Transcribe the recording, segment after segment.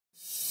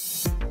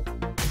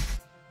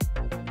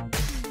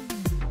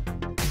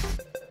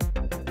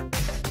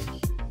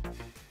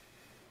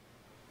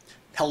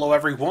Hello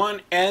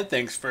everyone, and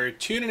thanks for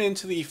tuning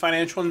into the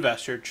Financial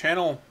Investor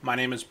channel. My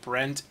name is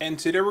Brent, and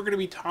today we're going to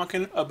be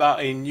talking about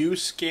a new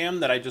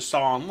scam that I just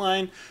saw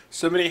online.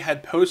 Somebody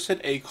had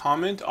posted a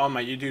comment on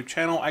my YouTube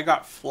channel. I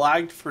got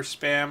flagged for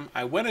spam.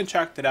 I went and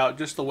checked it out,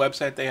 just the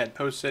website they had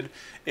posted.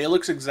 It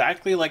looks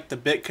exactly like the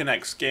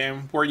BitConnect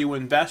scam, where you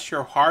invest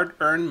your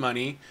hard-earned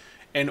money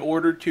in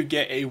order to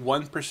get a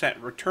 1%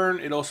 return.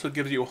 It also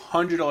gives you a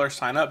 $100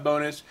 sign-up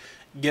bonus,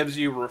 gives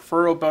you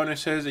referral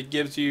bonuses. It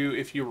gives you,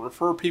 if you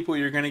refer people,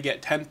 you're going to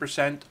get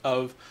 10%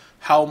 of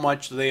how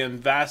much they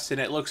invest, and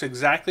it looks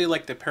exactly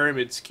like the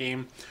pyramid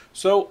scheme.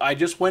 So I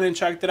just went and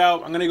checked it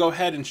out. I'm going to go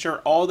ahead and share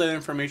all that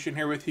information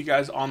here with you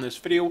guys on this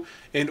video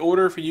in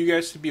order for you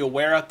guys to be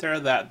aware out there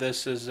that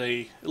this is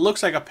it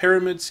looks like a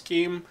pyramid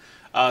scheme.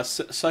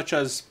 Such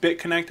as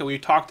BitConnect that we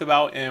talked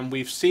about, and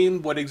we've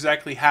seen what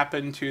exactly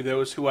happened to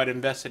those who had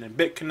invested in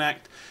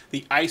BitConnect,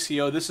 the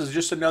ICO. This is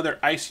just another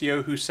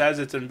ICO who says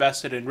it's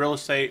invested in real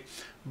estate,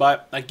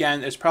 but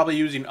again, it's probably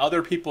using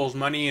other people's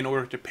money in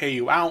order to pay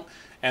you out,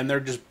 and they're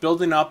just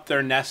building up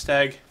their nest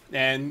egg,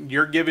 and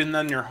you're giving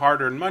them your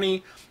hard-earned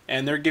money,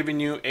 and they're giving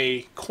you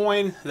a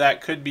coin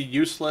that could be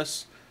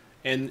useless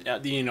in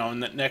in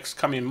the next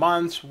coming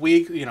months,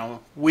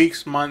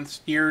 weeks,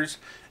 months, years,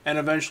 and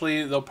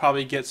eventually they'll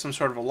probably get some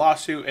sort of a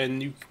lawsuit,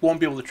 and you won't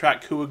be able to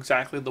track who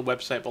exactly the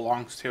website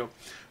belongs to.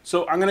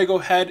 So I'm going to go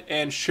ahead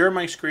and share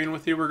my screen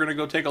with you. We're going to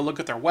go take a look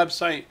at their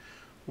website,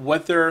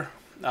 what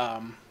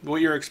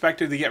you're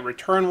expected to get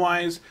return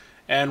wise,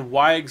 and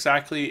why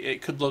exactly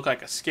it could look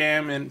like a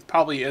scam, and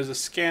probably is a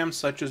scam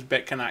such as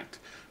BitConnect.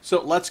 So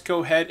let's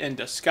go ahead and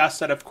discuss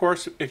that. Of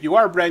course, if you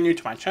are brand new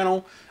to my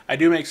channel, I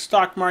do make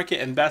stock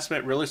market,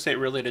 investment, real estate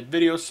related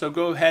videos. So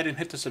go ahead and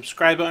hit the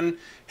subscribe button,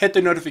 hit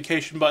the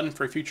notification button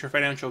for future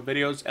financial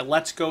videos, and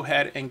let's go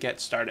ahead and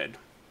get started.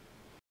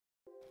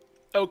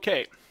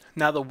 Okay,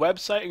 now the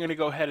website I'm going to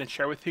go ahead and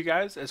share with you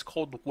guys is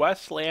called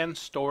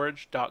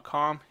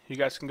westlandstorage.com. You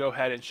guys can go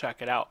ahead and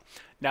check it out.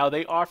 Now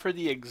they offer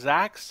the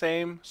exact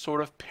same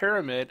sort of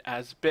pyramid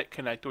as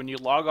BitConnect. When you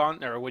log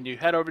on, or when you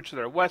head over to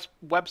their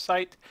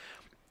website,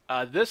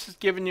 this is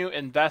giving you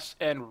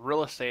invest in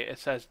real estate. It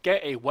says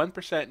get a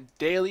 1%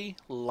 daily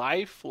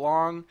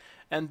lifelong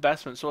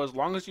investment. So as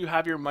long as you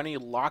have your money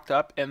locked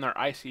up in their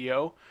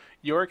ICO,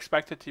 you're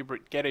expected to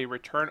get a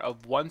return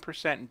of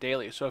 1%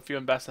 daily. So if you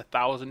invest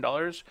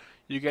 $1,000,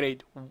 you get a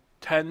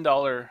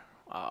 $10,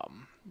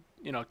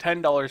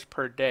 $10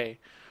 per day.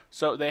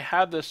 So they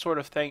have this sort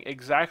of thing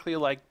exactly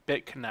like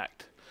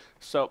BitConnect.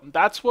 So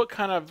that's what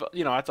kind of,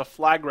 that's a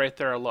flag right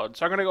there load.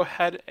 So I'm going to go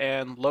ahead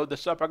and load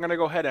this up. I'm going to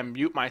go ahead and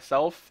mute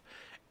myself,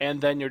 and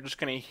then you're just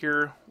going to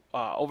hear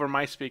over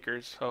my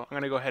speakers. So I'm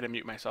going to go ahead and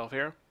mute myself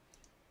here.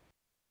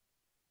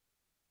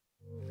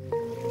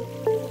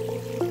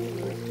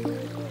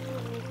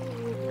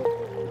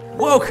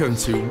 Welcome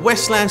to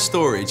Westland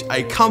Storage,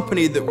 a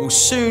company that will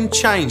soon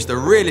change the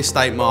real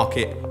estate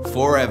market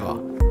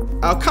forever.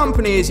 Our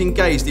company is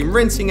engaged in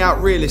renting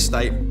out real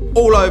estate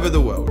all over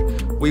the world.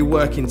 We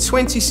work in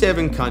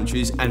 27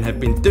 countries and have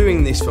been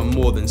doing this for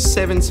more than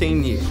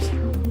 17 years.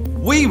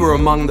 We were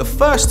among the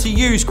first to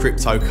use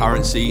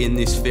cryptocurrency in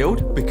this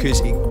field because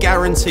it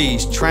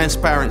guarantees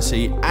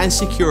transparency and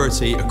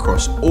security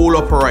across all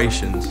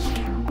operations.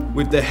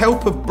 With the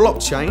help of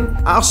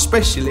blockchain, our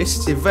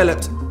specialists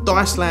developed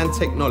Westland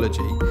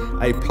technology,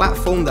 a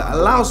platform that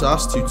allows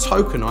us to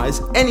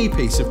tokenize any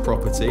piece of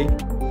property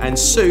and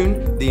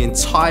soon the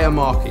entire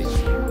market.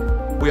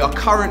 We are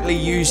currently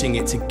using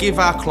it to give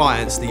our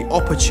clients the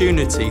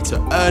opportunity to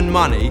earn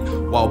money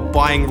while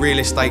buying real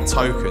estate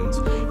tokens.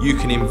 You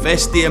can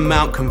invest the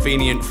amount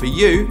convenient for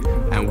you,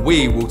 and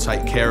we will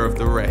take care of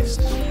the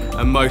rest.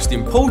 And most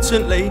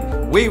importantly,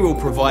 we will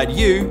provide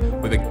you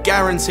with a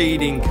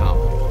guaranteed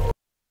income.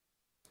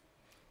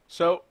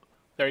 So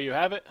there you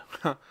have it.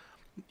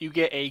 You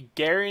get a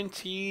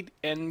guaranteed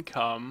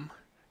income.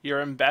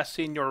 You're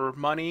investing your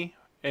money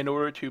in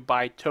order to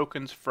buy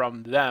tokens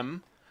from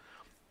them.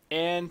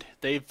 And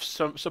they've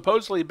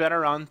supposedly been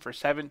around for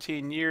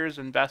 17 years,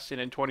 investing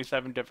in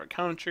 27 different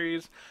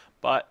countries,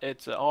 but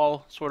it's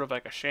all sort of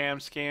like a sham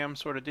scam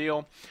sort of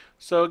deal.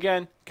 So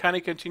again, kind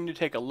of continue to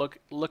take a look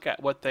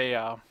at what they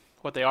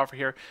offer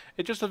here.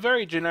 It's just a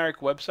very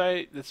generic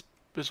website. This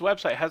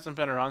website hasn't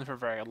been around for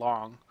very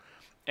long,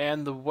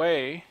 and the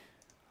way,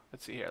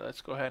 let's see here,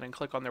 let's go ahead and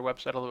click on their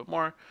website a little bit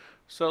more.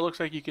 So it looks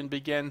like you can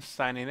begin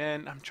signing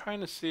in. I'm trying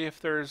to see if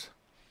there's,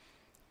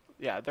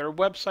 yeah, their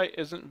website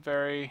isn't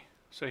very.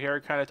 So here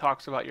it kind of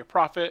talks about your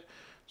profit.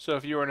 So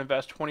if you were to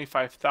invest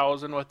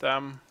 25,000 with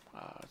them,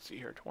 let's see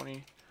here,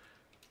 20.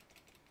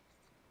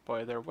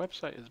 Boy, their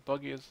website is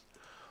buggy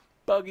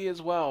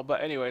as well. But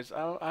anyways,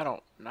 I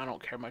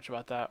don't care much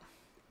about that.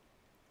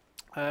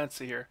 Let's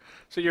see here.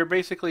 So you're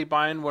basically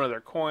buying one of their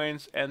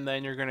coins, and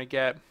then you're gonna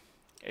get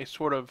a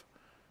sort of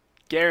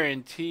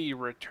guarantee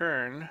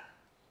return.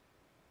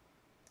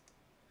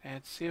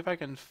 And see if I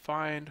can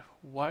find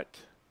what.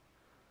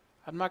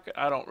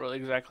 I don't really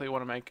exactly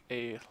want to make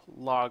a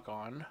log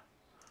on,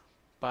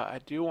 but I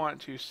do want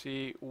to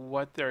see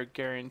what they're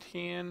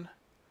guaranteeing.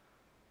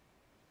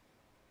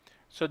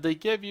 So they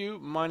give you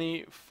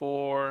money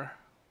for,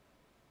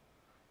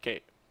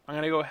 okay, I'm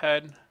going to go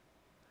ahead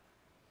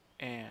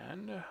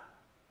and,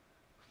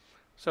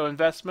 so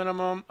invest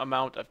minimum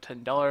amount of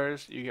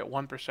 $10. You get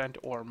 1%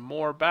 or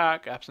more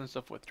back, absence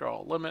of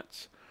withdrawal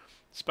limits,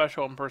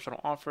 special and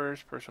personal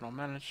offers, personal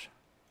manage.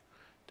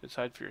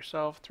 Decide for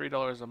yourself.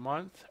 $3 a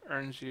month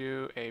earns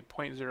you a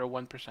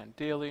 0.01%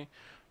 daily.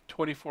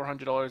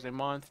 $2,400 a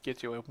month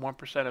gets you a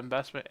 1%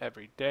 investment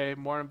every day.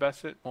 More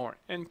investment, more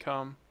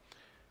income.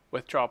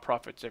 Withdraw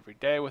profits every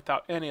day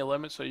without any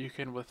limit, so you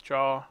can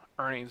withdraw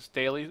earnings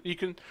daily. You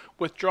can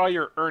withdraw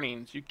your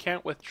earnings. You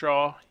can't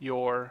withdraw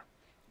your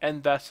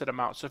invested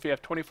amount. So if you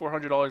have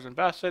 $2,400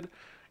 invested,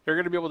 you're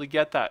going to be able to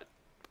get that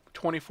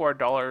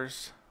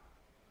 $24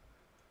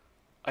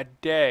 a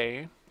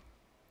day,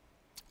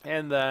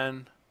 and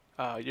then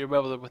you'll be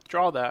able to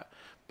withdraw that.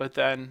 But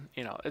then,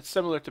 you know, it's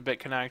similar to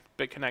BitConnect.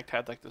 BitConnect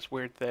had like this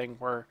weird thing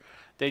where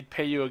they'd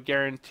pay you a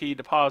guaranteed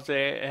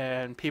deposit,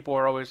 and people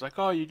are always like,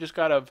 "Oh, you just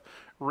gotta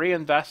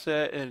reinvest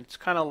it," and it's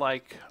kind of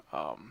like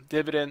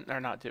dividend or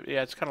not dividend.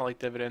 Yeah, it's kind of like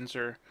dividends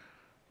or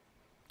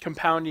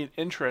compounding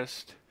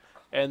interest.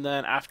 And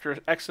then after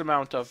X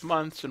amount of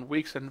months and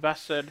weeks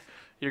invested,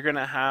 you're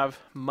gonna have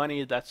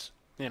money that's,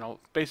 you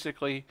know,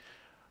 basically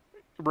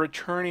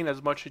returning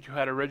as much as you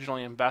had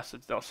originally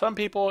invested. Now, some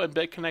people in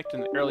BitConnect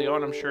and early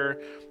on, I'm sure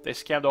they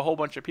scammed a whole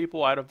bunch of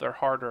people out of their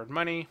hard-earned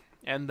money,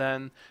 and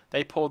then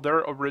they pulled their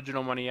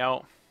original money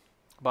out.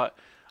 But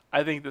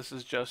I think this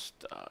is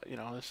just, you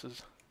know, this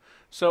is.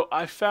 So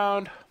I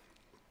found,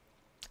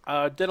 did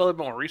a little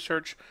bit more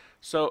research.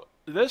 So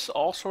this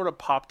all sort of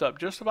popped up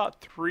just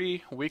about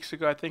 3 weeks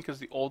ago, I think is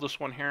the oldest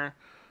one here.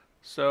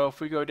 So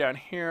if we go down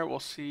here, we'll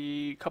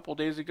see a couple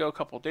days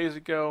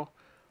ago.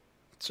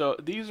 So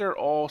these are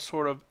all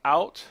sort of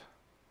out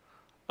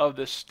of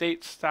the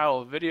state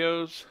style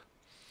videos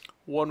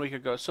 1 week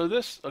ago. So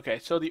this, okay,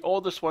 so the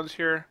oldest ones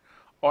here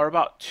are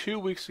about 2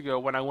 weeks ago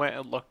when I went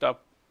and looked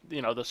up,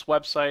 you know, this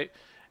website,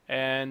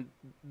 and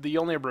the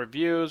only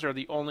reviews are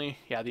the only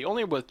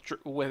with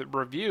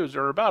reviews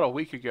are about a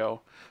week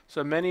ago.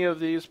 So many of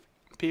these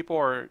people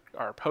are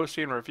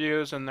posting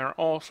reviews, and they're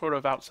all sort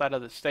of outside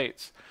of the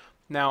states.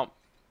 Now,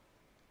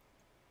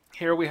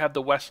 here we have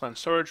the Westland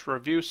storage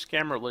review,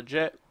 scammer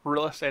legit,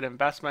 real estate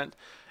investment,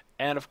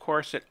 and of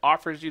course it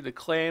offers you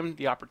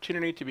the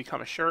opportunity to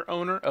become a share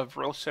owner of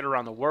real estate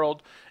around the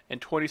world in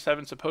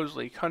 27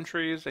 supposedly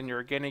countries, and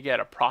you're going to get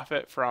a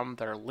profit from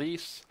their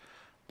lease.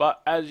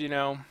 But as you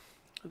know,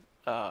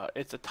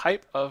 it's a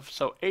type of,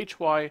 so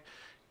HYP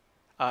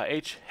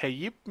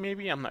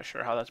maybe, I'm not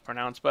sure how that's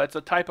pronounced, but it's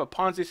a type of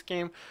Ponzi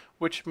scheme,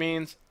 which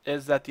means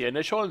is that the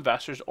initial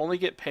investors only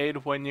get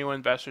paid when new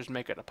investors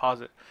make a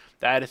deposit.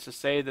 That is to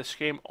say, the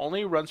scheme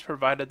only runs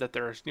provided that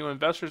there is new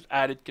investors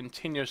added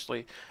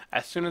continuously.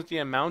 As soon as the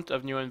amount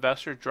of new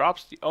investors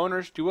drops, the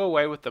owners do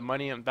away with the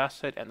money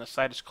invested and the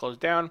site is closed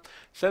down.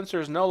 Since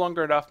there is no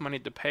longer enough money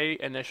to pay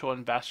initial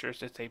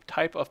investors, it's a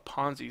type of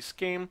Ponzi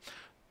scheme.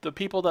 The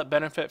people that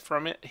benefit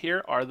from it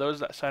here are those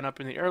that sign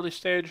up in the early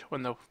stage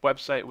when the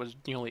website was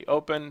newly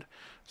opened.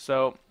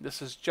 So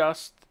this is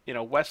just, you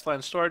know,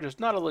 Westland Storage is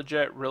not a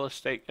legit real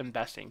estate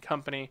investing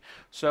company.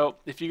 So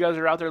if you guys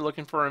are out there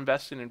looking for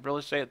investing in real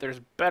estate, there's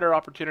better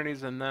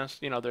opportunities than this.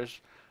 You know, there's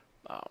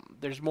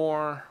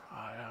more,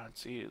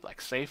 let's see,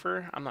 like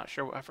safer. I'm not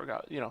sure. I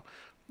forgot. You know,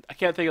 I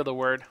can't think of the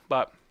word,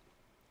 but.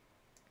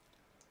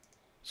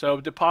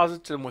 So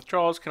deposits and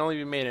withdrawals can only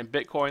be made in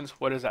Bitcoins.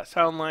 What does that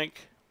sound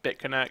like?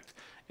 BitConnect.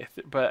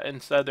 But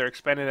instead they're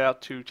expanding it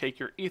out to take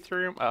your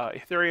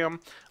Ethereum,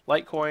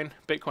 Litecoin,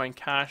 Bitcoin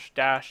Cash,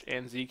 Dash,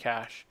 and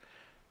Zcash.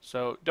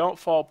 So don't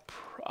fall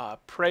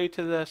prey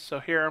to this. So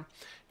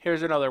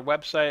here's another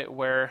website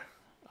where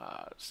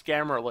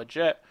scammer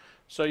legit.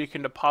 So you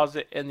can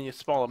deposit in these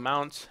small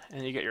amounts,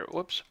 and you get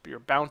your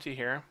bounty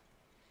here.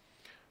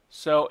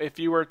 So if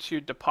you were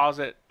to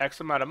deposit X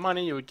amount of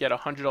money, you would get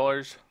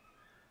 $100.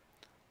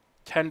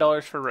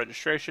 $10 for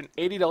registration,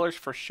 $80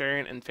 for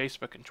sharing in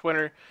Facebook and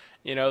Twitter.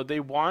 You know, they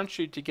want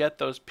you to get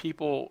those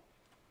people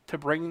to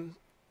bring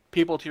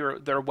people to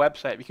their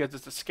website because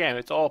it's a scam.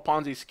 It's all a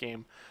Ponzi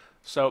scheme.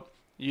 So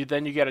you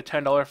get a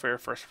 $10 for your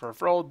first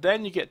referral.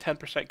 Then you get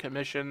 10%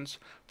 commissions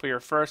for your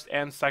first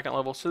and second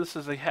level. So this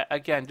is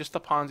again just a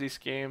Ponzi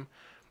scheme.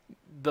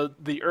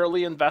 The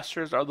early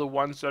investors are the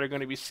ones that are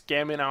going to be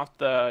scamming out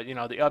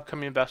the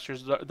upcoming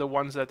investors, the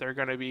ones that they're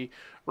going to be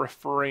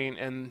referring,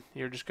 and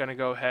you're just going to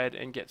go ahead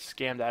and get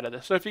scammed out of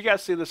this. So if you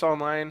guys see this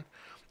online,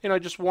 you know,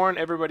 just warn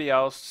everybody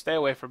else, stay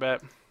away from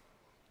it.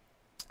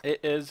 It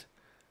is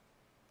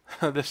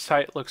this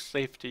site looks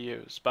safe to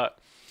use, but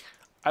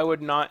I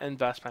would not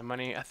invest my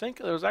money. I think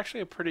there was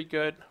actually a pretty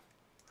good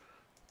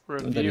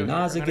review here. I'm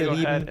going to go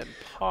ahead and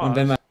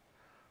pause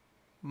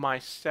my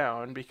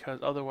sound because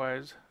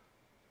otherwise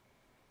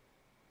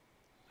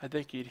I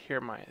think you'd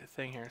hear my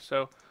thing here.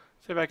 So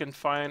see if I can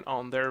find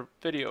on their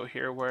video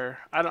here where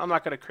I'm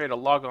not going to create a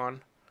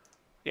logon.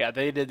 Yeah,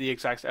 they did the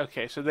exact.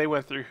 Okay, so they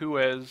went through who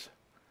is,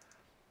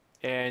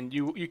 and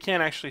you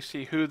can't actually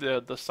see who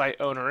the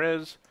site owner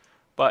is,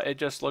 but it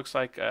just looks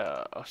like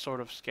a sort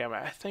of scam.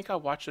 I think I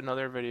watched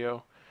another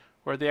video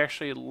where they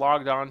actually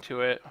logged on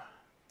to it.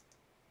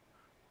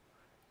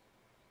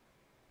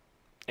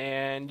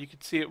 And you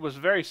can see it was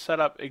very set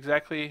up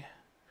exactly.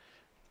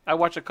 I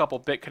watched a couple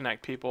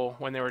BitConnect people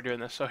when they were doing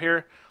this. So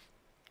here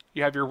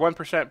you have your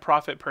 1%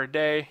 profit per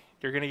day.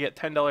 You're going to get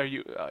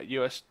 $10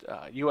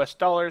 US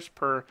dollars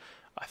per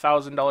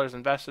 $1,000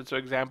 invested. So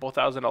example,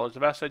 $1,000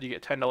 invested, you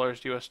get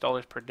 $10 US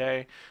dollars per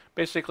day.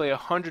 Basically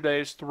 100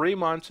 days, 3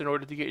 months in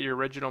order to get your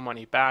original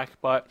money back.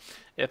 But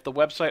if the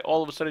website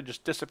all of a sudden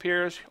just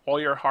disappears, all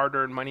your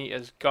hard-earned money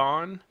is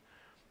gone,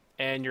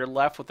 and you're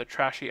left with a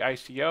trashy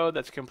ICO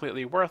that's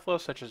completely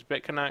worthless, such as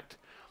BitConnect.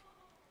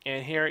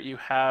 And here you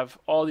have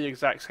all the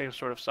exact same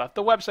sort of stuff.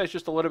 The website's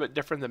just a little bit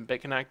different than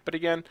BitConnect, but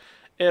again,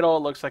 it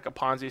all looks like a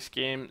Ponzi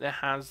scheme. It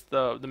has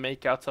the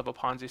makeouts of a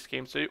Ponzi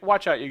scheme, so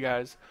watch out, you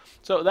guys.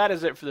 So that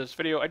is it for this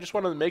video. I just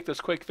wanted to make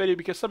this quick video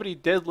because somebody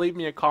did leave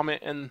me a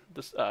comment in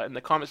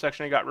the comment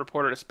section. It got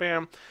reported as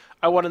spam.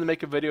 I wanted to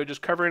make a video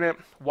just covering it.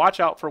 Watch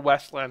out for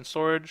Westland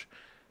storage.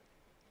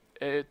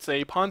 It's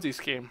a Ponzi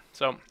scheme.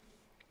 So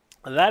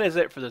that is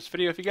it for this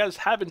video. If you guys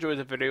have enjoyed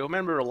the video,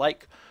 remember to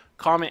like,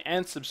 comment,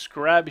 and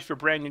subscribe if you're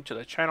brand new to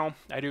the channel.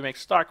 I do make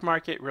stock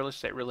market, real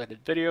estate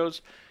related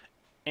videos,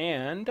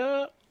 and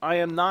I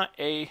am not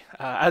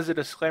as a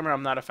disclaimer,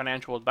 I'm not a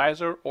financial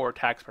advisor or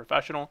tax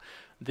professional.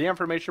 The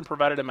information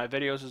provided in my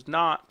videos is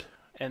not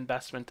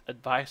investment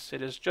advice.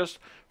 It is just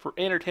for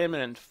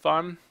entertainment and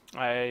fun.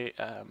 I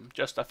am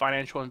just a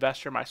financial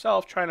investor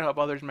myself, trying to help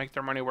others make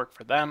their money work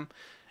for them.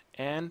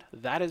 And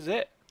that is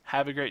it.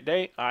 Have a great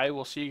day. I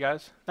will see you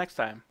guys next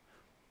time.